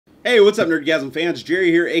Hey, what's up, Nerdgasm fans?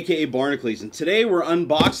 Jerry here, aka Barnacules, and today we're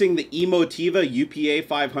unboxing the Emotiva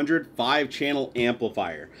UPA-500 5-channel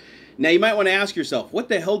amplifier. Now, you might want to ask yourself, what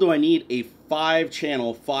the hell do I need a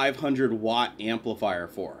 5-channel 500-watt amplifier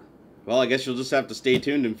for? Well, I guess you'll just have to stay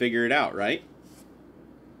tuned and figure it out, right?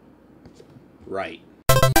 Right.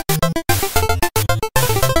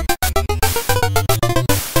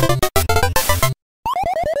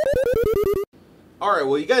 Alright,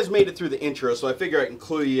 well, you guys made it through the intro, so I figure I can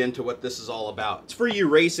clue you into what this is all about. It's for you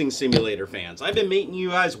racing simulator fans. I've been making you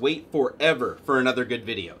guys wait forever for another good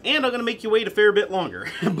video. And I'm going to make you wait a fair bit longer.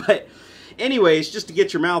 But anyways, just to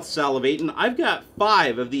get your mouth salivating, I've got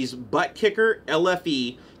 5 of these Buttkicker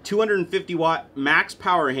LFE 250 watt max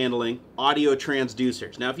power handling audio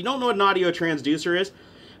transducers. Now, if you don't know what an audio transducer is,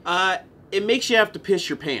 it makes you have to piss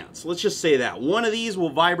your pants. Let's just say that. One of these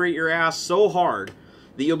will vibrate your ass so hard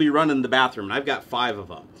that you'll be running the bathroom, and I've got 5 of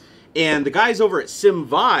them. And the guys over at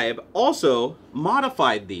SimVibe also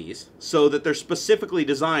modified these so that they're specifically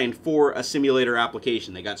designed for a simulator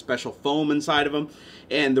application. They got special foam inside of them,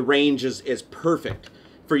 and the range is perfect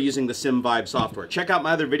for using the SimVibe software. Check out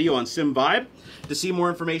my other video on SimVibe to see more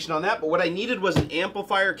information on that. But what I needed was an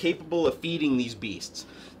amplifier capable of feeding these beasts.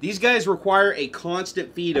 These guys require a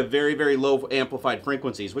constant feed of very, very low amplified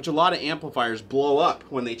frequencies, which a lot of amplifiers blow up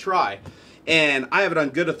when they try. And I have it on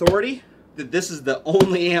good authority that this is the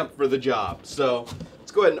only amp for the job. So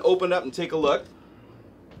let's go ahead and open it up and take a look.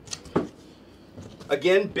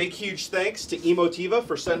 Again, big huge thanks to Emotiva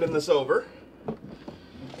for sending this over.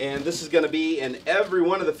 And this is going to be in every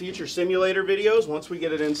one of the future simulator videos once we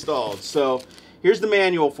get it installed. So here's the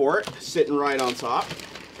manual for it, sitting right on top.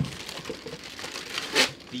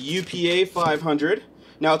 The UPA-500.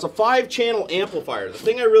 Now, it's a 5-channel amplifier. The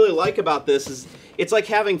thing I really like about this is it's like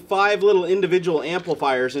having 5 little individual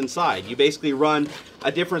amplifiers inside. You basically run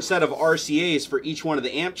a different set of RCAs for each one of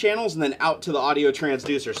the amp channels and then out to the audio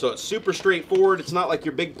transducer. So it's super straightforward. It's not like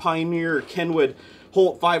your big Pioneer or Kenwood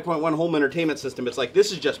 5.1 home entertainment system. It's like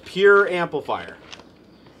this is just pure amplifier.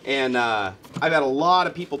 And I've had a lot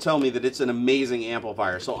of people tell me that it's an amazing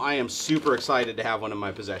amplifier. So I am super excited to have one in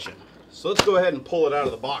my possession. So let's go ahead and pull it out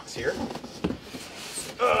of the box here.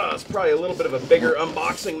 It's probably a little bit of a bigger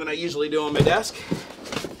unboxing than I usually do on my desk.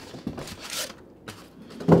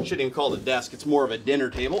 Shouldn't even call it a desk, it's more of a dinner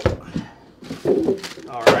table.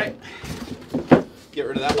 Alright. Get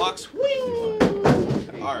rid of that box.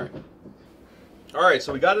 Alright. Alright,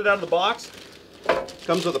 so we got it out of the box.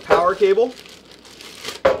 Comes with a power cable.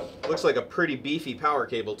 Looks like a pretty beefy power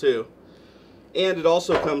cable too. And it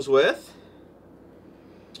also comes with,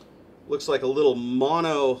 looks like a little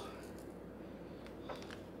mono,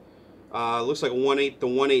 looks like a 1/8 to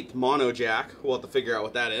 1/8 mono jack. We'll have to figure out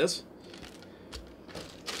what that is.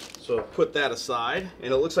 So put that aside,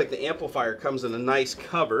 and it looks like the amplifier comes in a nice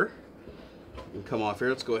cover. You can come off here.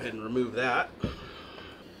 Let's go ahead and remove that.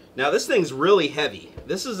 Now this thing's really heavy.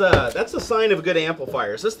 This is that's a sign of good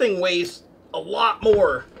amplifiers. This thing weighs a lot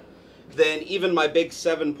more than even my big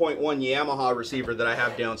 7.1 Yamaha receiver that I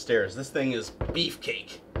have downstairs. This thing is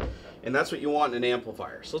beefcake, and that's what you want in an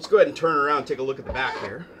amplifier. So let's go ahead and turn around and take a look at the back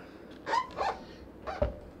here.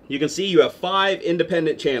 You can see you have 5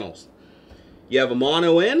 independent channels. You have a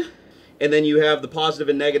mono in, and then you have the positive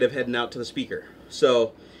and negative heading out to the speaker.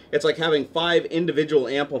 So it's like having 5 individual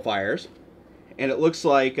amplifiers, and it looks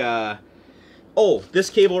like, oh, this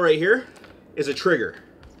cable right here is a trigger.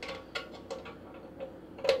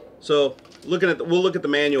 So we'll look at the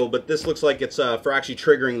manual, but this looks like it's for actually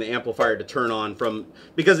triggering the amplifier to turn on from,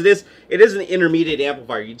 because it is an intermediate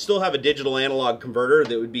amplifier. You'd still have a digital analog converter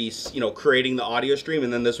that would be, you know, creating the audio stream,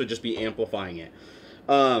 and then this would just be amplifying it.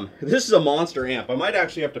 This is a monster amp. I might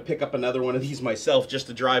actually have to pick up another one of these myself just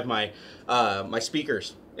to drive my my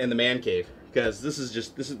speakers in the man cave, because this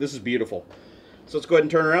is beautiful. So let's go ahead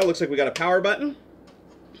and turn around. Looks like we got a power button,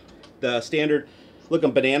 the standard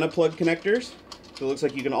looking banana plug connectors. So it looks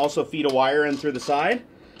like you can also feed a wire in through the side.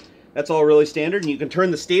 That's all really standard, and you can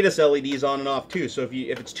turn the status LEDs on and off too. So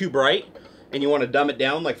if it's too bright and you want to dumb it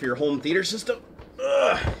down, like for your home theater system,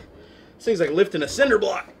 this thing's like lifting a cinder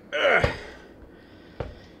block.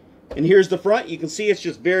 And here's the front. You can see it's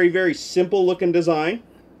just very, very simple looking design,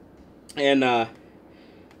 and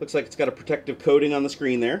looks like it's got a protective coating on the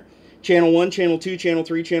screen there. Channel 1, Channel 2, Channel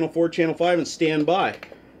 3, Channel 4, Channel 5, and standby.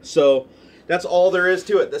 So that's all there is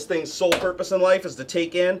to it. This thing's sole purpose in life is to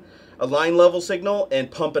take in a line level signal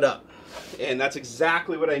and pump it up. And that's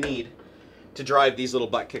exactly what I need to drive these little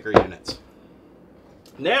Buttkicker units.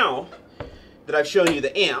 Now that I've shown you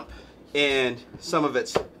the amp and some of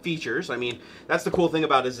its features, I mean, that's the cool thing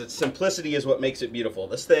about it, is its simplicity is what makes it beautiful.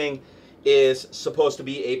 This thing is supposed to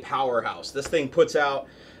be a powerhouse. This thing puts out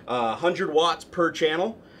 100 watts per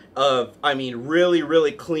channel of, I mean, really,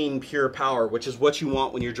 really clean, pure power, which is what you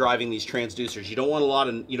want when you're driving these transducers. You don't want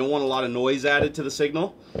a lot of noise added to the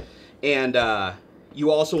signal, and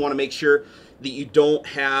you also want to make sure that you don't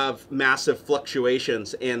have massive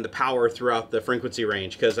fluctuations in the power throughout the frequency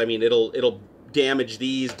range, because I mean it'll damage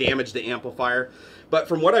the amplifier. But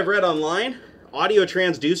from what I've read online, audio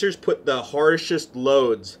transducers put the harshest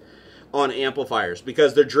loads on amplifiers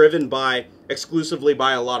because they're driven exclusively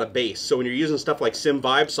by a lot of bass. So when you're using stuff like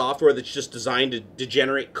SimVibe software that's just designed to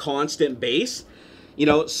generate constant bass, you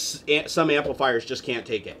know, some amplifiers just can't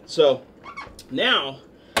take it. So now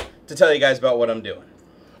to tell you guys about what I'm doing.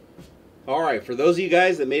 All right, for those of you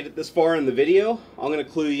guys that made it this far in the video, I'm going to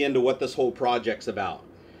clue you into what this whole project's about.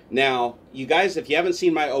 Now, you guys, if you haven't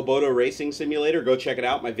seen my Oboto racing simulator, go check it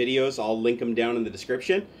out. My videos, I'll link them down in the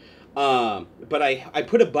description. But I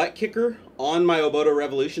put a butt kicker on my Oboto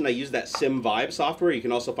Revolution. I use that SimVibe software. You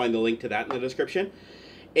can also find the link to that in the description.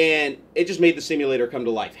 And it just made the simulator come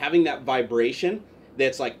to life. Having that vibration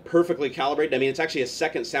that's like perfectly calibrated. I mean, it's actually a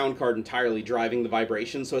second sound card entirely driving the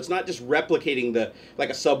vibration. So it's not just replicating like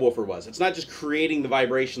a subwoofer was. It's not just creating the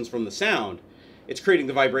vibrations from the sound. It's creating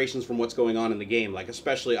the vibrations from what's going on in the game, like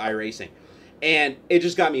especially iRacing. And it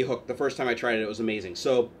just got me hooked. The first time I tried it, it was amazing.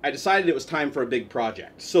 So I decided it was time for a big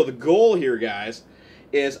project. So the goal here, guys,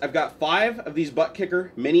 is I've got 5 of these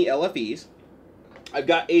Buttkicker mini LFEs. I've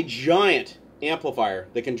got a giant amplifier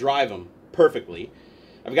that can drive them perfectly.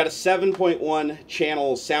 I've got a 7.1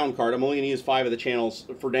 channel sound card. I'm only going to use 5 of the channels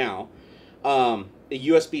for now. A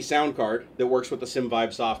USB sound card that works with the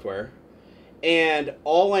SimVibe software. And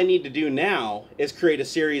all I need to do now is create a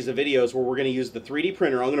series of videos where we're going to use the 3D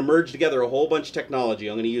printer. I'm going to merge together a whole bunch of technology.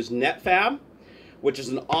 I'm going to use NetFab, which is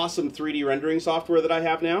an awesome 3D rendering software that I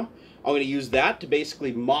have now. I'm going to use that to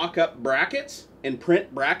basically mock up brackets and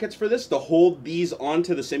print brackets for this to hold these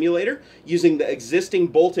onto the simulator using the existing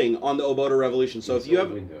bolting on the Oboto Revolution. So if you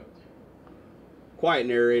have... Quiet,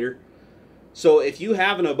 narrator. So if you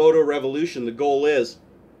have an Oboto Revolution, the goal is,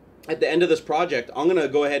 at the end of this project, I'm going to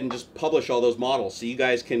go ahead and just publish all those models so you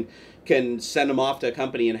guys can send them off to a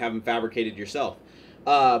company and have them fabricated yourself.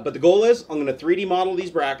 But the goal is I'm going to 3D model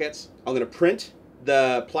these brackets. I'm going to print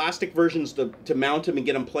the plastic versions to mount them and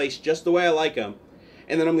get them placed just the way I like them.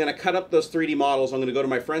 And then I'm going to cut up those 3D models. I'm going to go to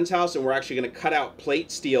my friend's house and we're actually going to cut out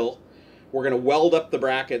plate steel. We're going to weld up the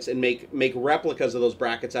brackets and make replicas of those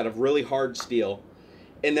brackets out of really hard steel.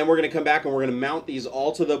 And then we're going to come back and we're going to mount these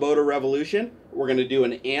all to the Oboto Revolution. We're going to do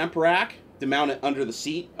an amp rack to mount it under the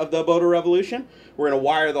seat of the Oboto Revolution. We're going to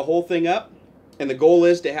wire the whole thing up. And the goal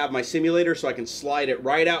is to have my simulator so I can slide it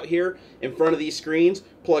right out here in front of these screens,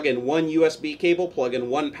 plug in 1 USB cable, plug in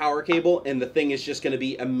 1 power cable, and the thing is just going to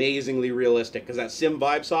be amazingly realistic because that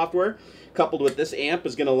SimVibe software coupled with this amp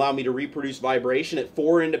is going to allow me to reproduce vibration at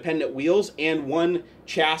 4 independent wheels and 1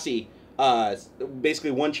 chassis.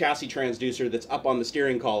 Basically 1 chassis transducer that's up on the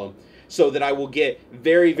steering column, so that I will get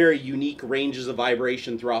very, very unique ranges of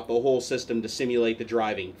vibration throughout the whole system to simulate the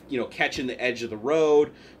driving. You know, catching the edge of the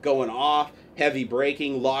road, going off, heavy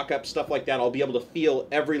braking, lockup, stuff like that. I'll be able to feel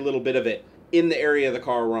every little bit of it in the area of the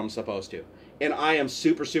car where I'm supposed to. And I am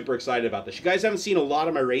super, super excited about this. You guys haven't seen a lot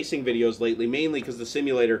of my racing videos lately, mainly because the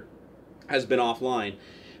simulator has been offline.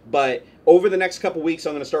 But over the next couple weeks,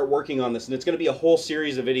 I'm going to start working on this, and it's going to be a whole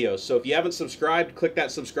series of videos. So if you haven't subscribed, click that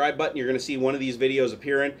subscribe button. You're going to see one of these videos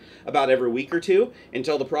appearing about every week or two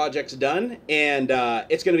until the project's done. And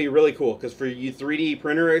it's going to be really cool because for you 3D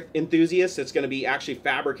printer enthusiasts, it's going to be actually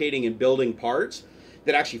fabricating and building parts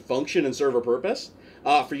that actually function and serve a purpose.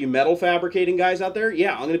 For you metal fabricating guys out there,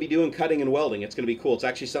 yeah, I'm going to be doing cutting and welding. It's going to be cool. It's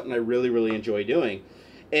actually something I really, really enjoy doing.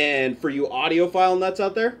 And for you audiophile nuts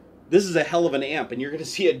out there, this is a hell of an amp, and you're going to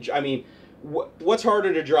see it. I mean, what's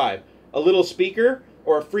harder to drive? A little speaker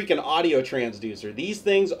or a freaking audio transducer? These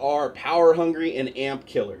things are power hungry and amp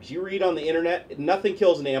killers. You read on the internet, nothing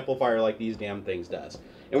kills an amplifier like these damn things does.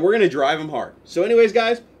 And we're going to drive them hard. So anyways,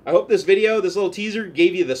 guys, I hope this video, this little teaser,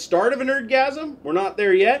 gave you the start of a Nerdgasm. We're not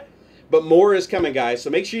there yet, but more is coming, guys. So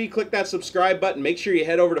make sure you click that subscribe button. Make sure you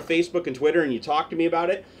head over to Facebook and Twitter and you talk to me about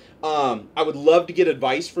it. I would love to get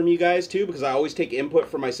advice from you guys too, because I always take input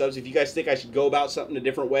from my subs. If you guys think I should go about something a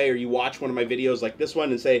different way, or you watch one of my videos like this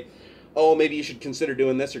one and say, oh, maybe you should consider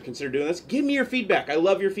doing this or consider doing this, give me your feedback. I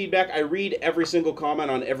love your feedback. I read every single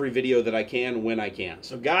comment on every video that I can when I can.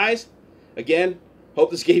 So guys, again,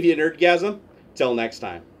 hope this gave you a Nerdgasm. Till next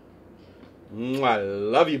time. I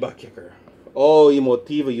love you, Buttkicker. Oh,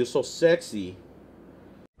 Emotiva, you're so sexy.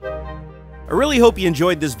 I really hope you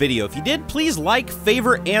enjoyed this video. If you did, please like,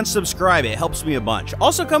 favorite, and subscribe. It helps me a bunch.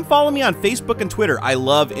 Also, come follow me on Facebook and Twitter. I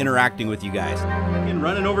love interacting with you guys. And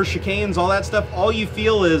running over chicanes, all that stuff, all you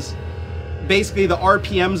feel is basically the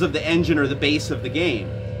RPMs of the engine or the bass of the game.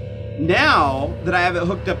 Now that I have it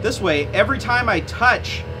hooked up this way, every time I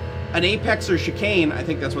touch an apex or chicane, I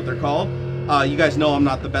think that's what they're called. You guys know I'm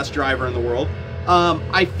not the best driver in the world.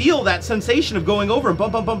 I feel that sensation of going over and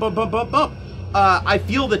bump, bump, bump, bump, bump, bump, bump. I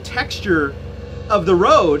feel the texture of the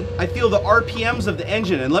road. I feel the RPMs of the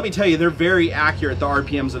engine, and let me tell you, they're very accurate, the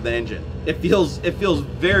RPMs of the engine. It feels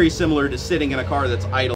very similar to sitting in a car that's idle.